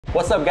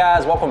What's up,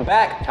 guys? Welcome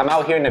back. I'm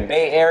out here in the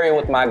Bay Area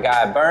with my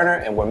guy Burner,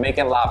 and we're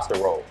making lobster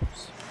rolls.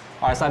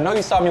 All right, so I know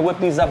you saw me whip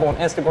these up on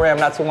Instagram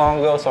not too long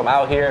ago, so I'm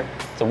out here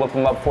to whip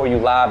them up for you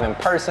live in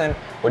person.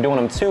 We're doing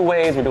them two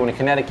ways. We're doing the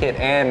Connecticut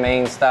and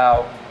Maine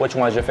style. Which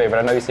one's your favorite?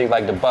 I know you say you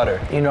like the butter.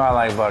 You know I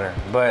like butter,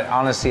 but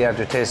honestly,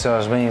 after tasting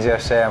those beans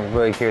yesterday, I'm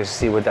really curious to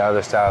see what the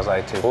other styles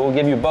like too. We'll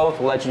give you both.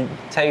 We'll let you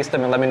taste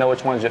them and let me know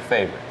which one's your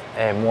favorite.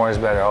 Hey, more is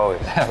better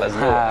always. Let's do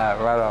it.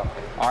 Right on.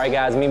 All right,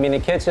 guys, meet me in the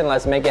kitchen.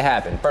 Let's make it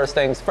happen. First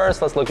things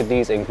first, let's look at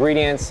these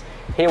ingredients.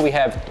 Here we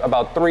have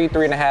about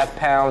 3.5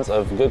 pounds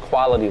of good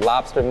quality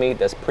lobster meat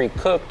that's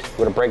pre-cooked.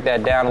 We're gonna break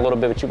that down a little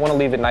bit, but you wanna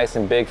leave it nice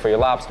and big for your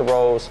lobster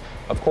rolls.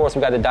 Of course,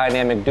 we got the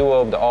dynamic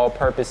duo of the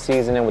all-purpose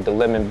seasoning with the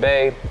lemon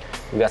bay.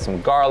 We got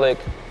some garlic,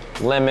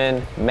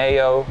 lemon,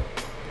 mayo,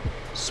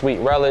 sweet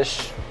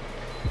relish.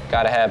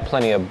 Gotta have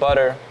plenty of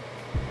butter.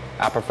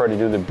 I prefer to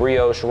do the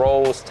brioche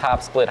rolls,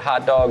 top split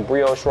hot dog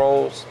brioche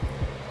rolls.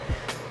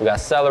 We got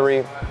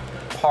celery,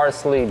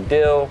 parsley,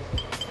 dill,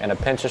 and a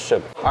pinch of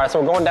sugar. All right, so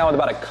we're going down with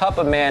about a cup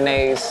of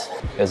mayonnaise.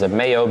 There's a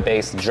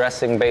mayo-based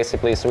dressing,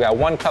 basically. So we got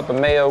 1 cup of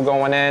mayo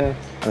going in.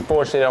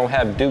 Unfortunately, they don't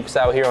have Dukes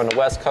out here on the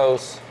West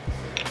Coast.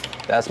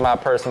 That's my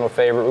personal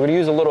favorite. We're gonna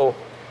use a little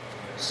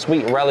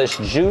sweet relish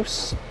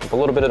juice. If a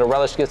little bit of the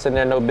relish gets in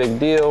there, no big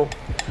deal.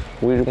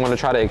 We wanna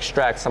try to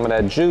extract some of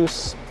that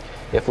juice.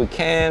 If we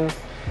can,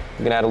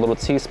 we can add a little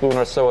teaspoon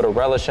or so of the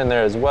relish in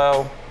there as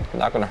well.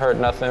 Not gonna hurt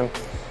nothing.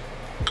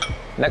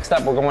 Next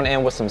up, we're going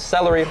in with some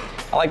celery.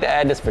 I like to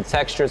add this for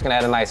texture. It's gonna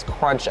add a nice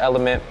crunch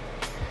element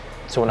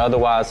to an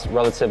otherwise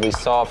relatively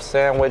soft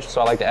sandwich.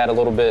 So I like to add a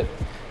little bit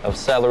of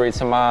celery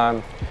to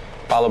mine,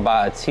 followed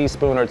by a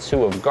teaspoon or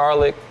 2 of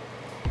garlic.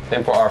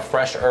 Then for our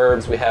fresh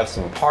herbs, we have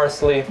some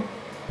parsley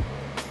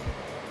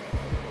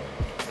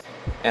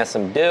and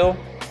some dill.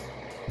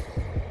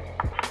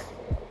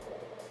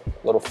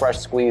 A little fresh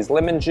squeezed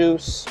lemon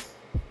juice.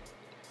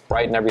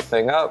 Brighten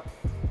everything up.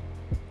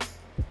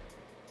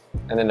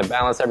 And then to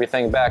balance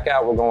everything back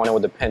out, we're going in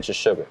with a pinch of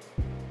sugar.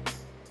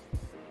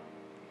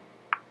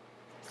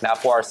 Now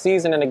for our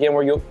seasoning, again,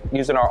 we're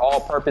using our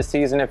all-purpose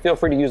seasoning. Feel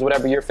free to use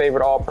whatever your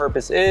favorite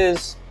all-purpose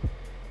is.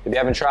 If you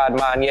haven't tried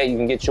mine yet, you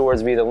can get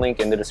yours via the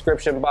link in the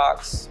description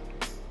box.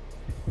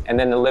 And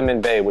then the lemon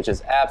bay, which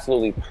is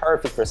absolutely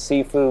perfect for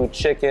seafood,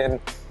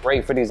 chicken,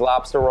 great for these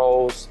lobster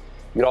rolls.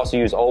 You could also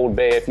use Old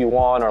Bay if you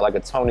want, or like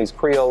a Tony's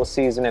Creole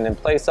seasoning in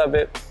place of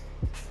it.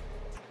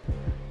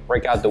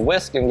 Break out the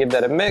whisk and give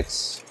that a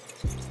mix.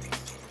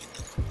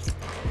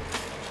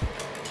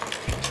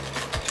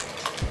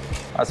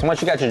 All right, so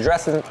once you got your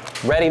dressing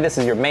ready, this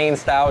is your Maine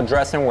style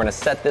dressing. We're gonna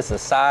set this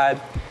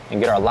aside and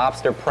get our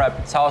lobster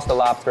prepped. Toss the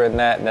lobster in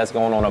that, and that's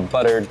going on a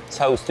buttered,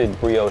 toasted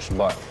brioche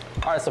bun.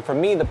 All right, so for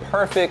me, the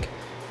perfect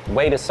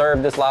way to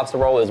serve this lobster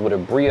roll is with a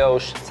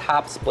brioche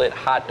top split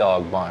hot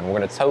dog bun. We're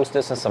gonna toast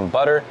this in some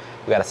butter.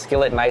 We got a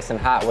skillet nice and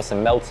hot with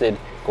some melted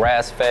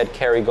grass-fed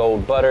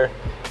Kerrygold butter.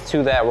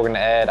 To that, we're gonna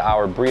add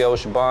our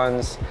brioche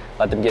buns,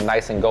 let them get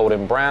nice and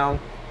golden brown.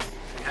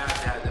 You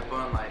have to have the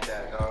bun like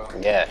that, dog.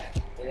 Yeah.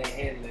 It ain't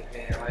hitting the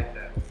pan like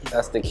that.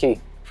 That's the key.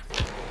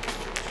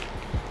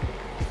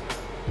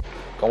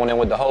 Going in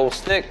with the whole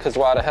stick, because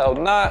why the hell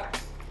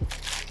not?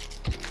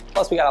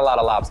 Plus, we got a lot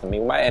of lobster meat.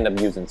 We might end up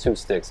using 2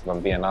 sticks, if I'm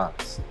being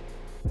honest.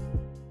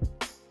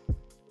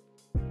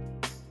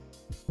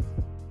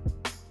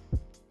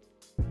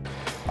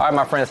 All right,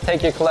 my friends,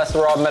 take your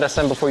cholesterol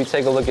medicine before you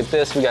take a look at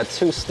this. We got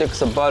 2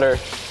 sticks of butter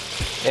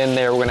in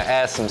there. We're gonna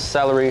add some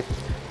celery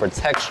for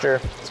texture.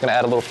 It's gonna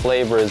add a little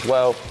flavor as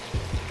well.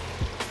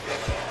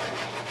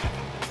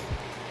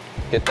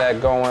 Get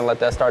that going, let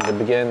that start to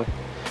begin,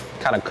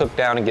 kind of cook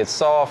down and get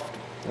soft,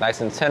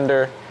 nice and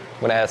tender.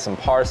 I'm gonna add some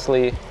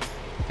parsley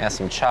and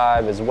some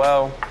chive as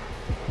well.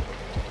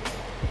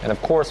 And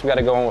of course, we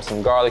gotta go in with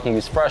some garlic. You can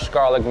use fresh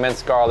garlic,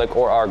 minced garlic,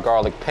 or our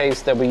garlic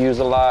paste that we use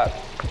a lot.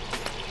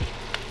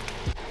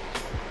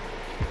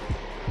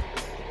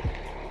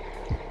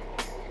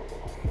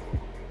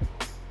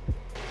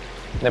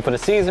 Then for the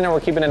seasoning, we're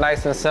keeping it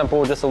nice and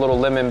simple, just a little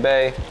lemon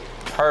bay.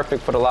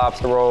 Perfect for the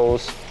lobster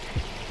rolls.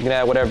 You can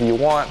add whatever you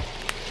want.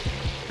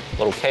 A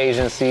little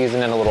Cajun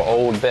seasoning, a little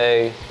Old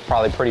Bay,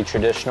 probably pretty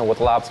traditional with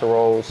lobster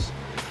rolls.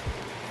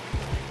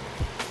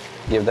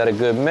 Give that a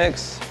good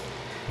mix.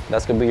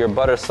 That's gonna be your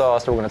butter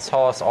sauce. We're gonna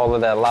toss all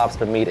of that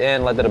lobster meat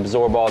in, let that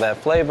absorb all that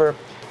flavor.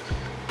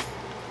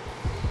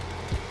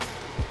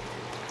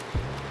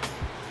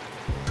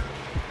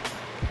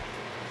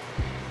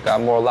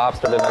 Got more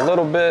lobster than a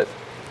little bit.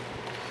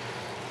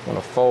 I'm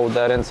gonna fold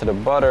that into the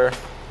butter.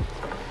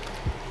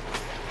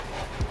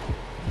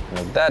 And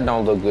if that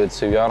don't look good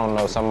to you, I don't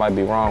know, something might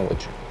be wrong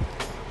with you.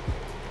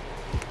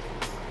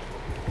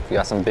 If you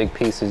got some big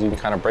pieces, you can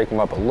kind of break them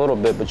up a little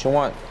bit, but you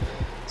want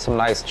some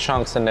nice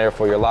chunks in there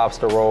for your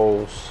lobster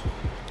rolls.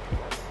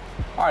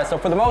 All right, so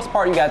for the most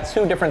part, you got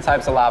 2 different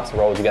types of lobster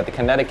rolls. You got the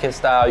Connecticut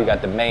style, you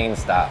got the Maine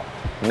style.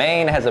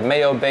 Maine has a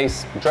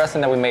mayo-based dressing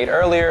that we made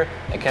earlier,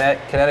 and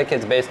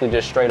Connecticut's basically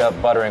just straight up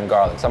butter and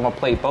garlic. So I'm gonna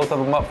plate both of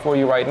them up for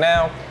you right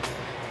now,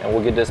 and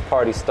we'll get this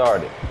party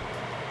started.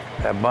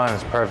 That bun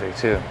is perfect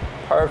too.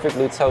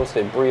 perfectly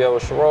toasted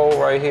brioche roll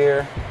right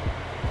here.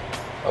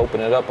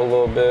 Open it up a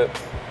little bit.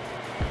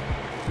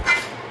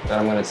 Then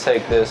I'm gonna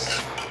take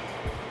this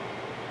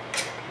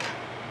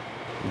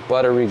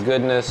buttery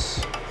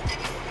goodness.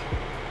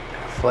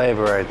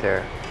 Flavor right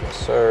there. Yes,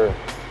 sir.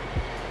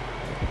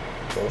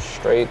 Go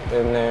straight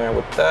in there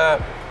with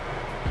that.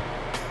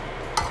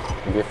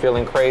 If you're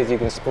feeling crazy, you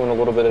can spoon a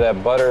little bit of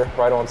that butter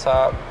right on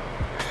top.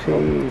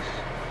 Jeez.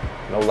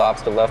 No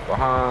lobster left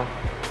behind.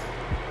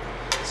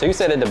 So you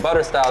said that the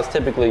butter style is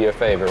typically your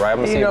favorite, right? I'm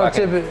gonna see if I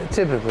can...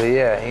 typically,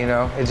 yeah. You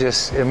know,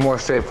 it's more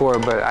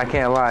straightforward, but I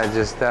can't lie,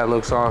 that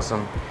looks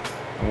awesome.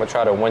 I'm gonna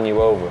try to win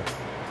you over.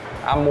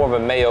 I'm more of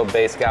a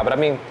mayo-based guy, but I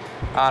mean,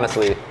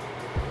 honestly,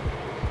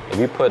 if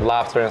you put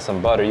lobster in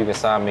some butter, you can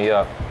sign me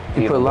up.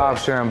 You put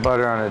lobster and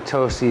butter on a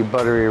toasty,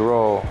 buttery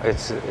roll,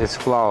 it's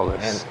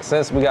flawless. And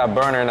since we got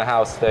Burner in the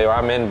house today, or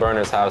I'm in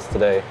Burner's house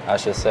today, I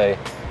should say,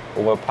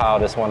 we'll pile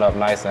this one up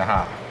nice and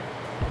hot.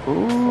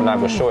 Ooh. We're not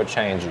gonna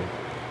shortchange you.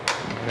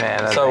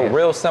 Man, so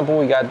real simple,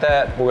 we got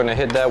that. We're gonna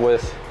hit that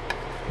with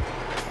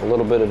a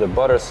little bit of the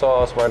butter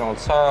sauce right on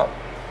top.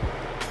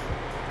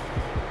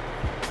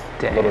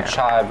 Damn. A little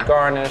chive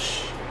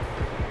garnish.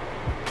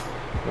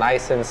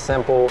 Nice and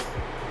simple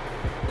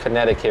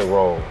Connecticut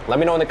roll. Let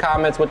me know in the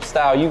comments which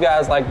style you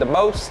guys like the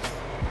most.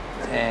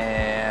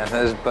 Damn,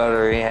 that's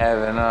buttery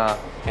heaven, huh?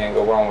 Can't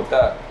go wrong with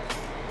that.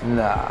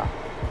 Nah.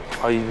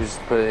 Oh, you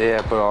just put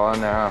it all in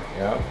there, huh?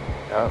 Yep.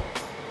 Yep.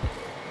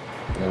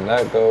 And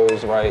that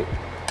goes right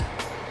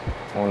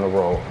on the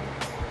roll.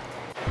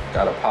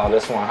 Gotta pile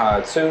this one high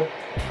too.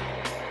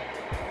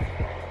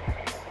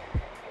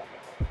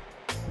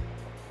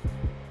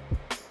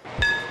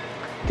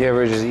 Do you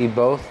ever just eat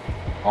both?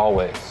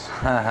 Always.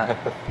 I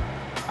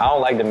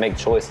don't like to make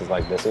choices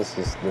like this. This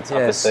is the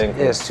toughest thing.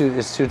 Yeah, it's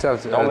too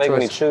tough to Don't make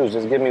me choose,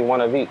 just give me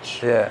one of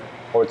each. Yeah.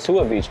 Or two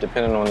of each,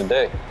 depending on the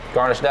day.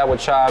 Garnish that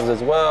with chives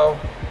as well.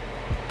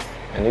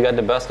 And you got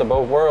the best of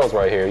both worlds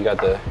right here. You got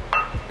the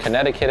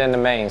Connecticut and the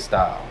Maine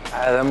style.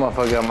 That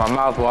motherfucker got my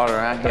mouth watering,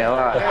 I can't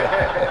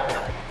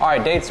lie. All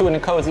right, day 2 in the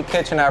Cozy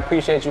Kitchen. I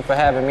appreciate you for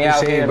having me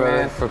out here,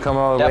 man. For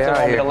coming all the way out here.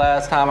 Definitely won't be the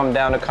last time. I'm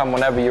down to come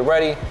whenever you're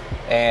ready.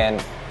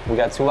 And we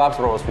got 2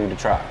 lobster rolls for you to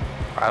try.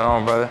 Right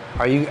on, brother.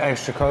 Are you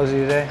extra cozy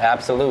today?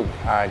 Absolutely.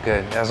 All right,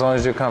 good. As long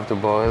as you're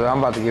comfortable. I'm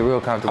about to get real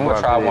comfortable. I'm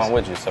gonna try one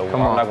with you, so I'm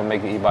not gonna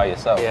make you eat by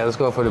yourself. Yeah, let's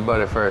go for the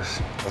butter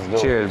first. Let's do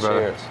it. Cheers,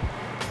 brother. Cheers.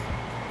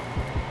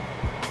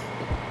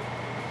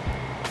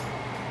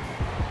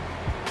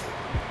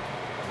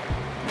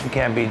 You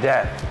can't beat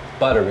that.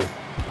 Buttery.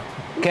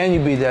 Can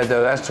you beat that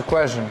though? That's the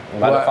question. I'm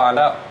about to find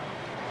out.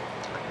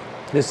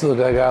 This looks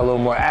like I got a little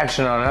more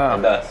action on it, huh?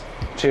 It does.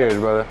 Cheers,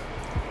 brother.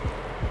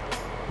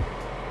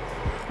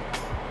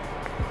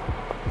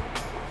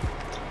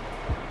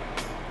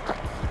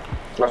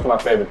 That's my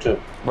favorite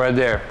too. Right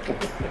there.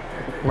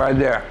 Right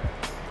there.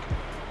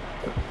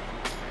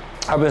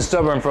 I've been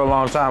stubborn for a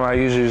long time. I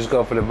usually just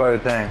go for the butter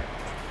thing.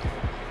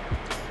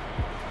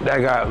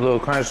 That got a little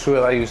crunch to it,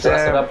 like you said.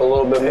 Dress it up a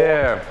little bit more.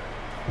 Yeah.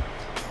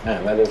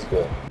 Man, that is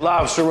good.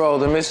 Lobster roll,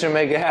 the Mr.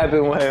 Make It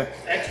Happen way.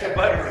 Extra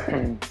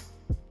butter.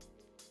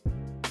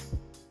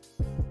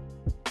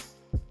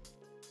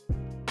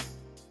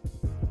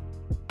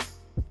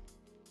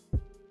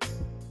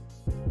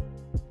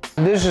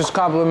 This just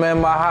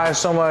complimented my high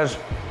so much.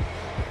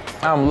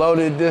 I'm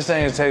loaded. This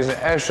thing is tasting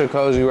extra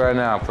cozy right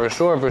now. For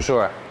sure, for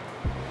sure.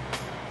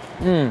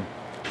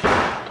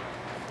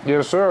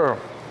 Yes, sir.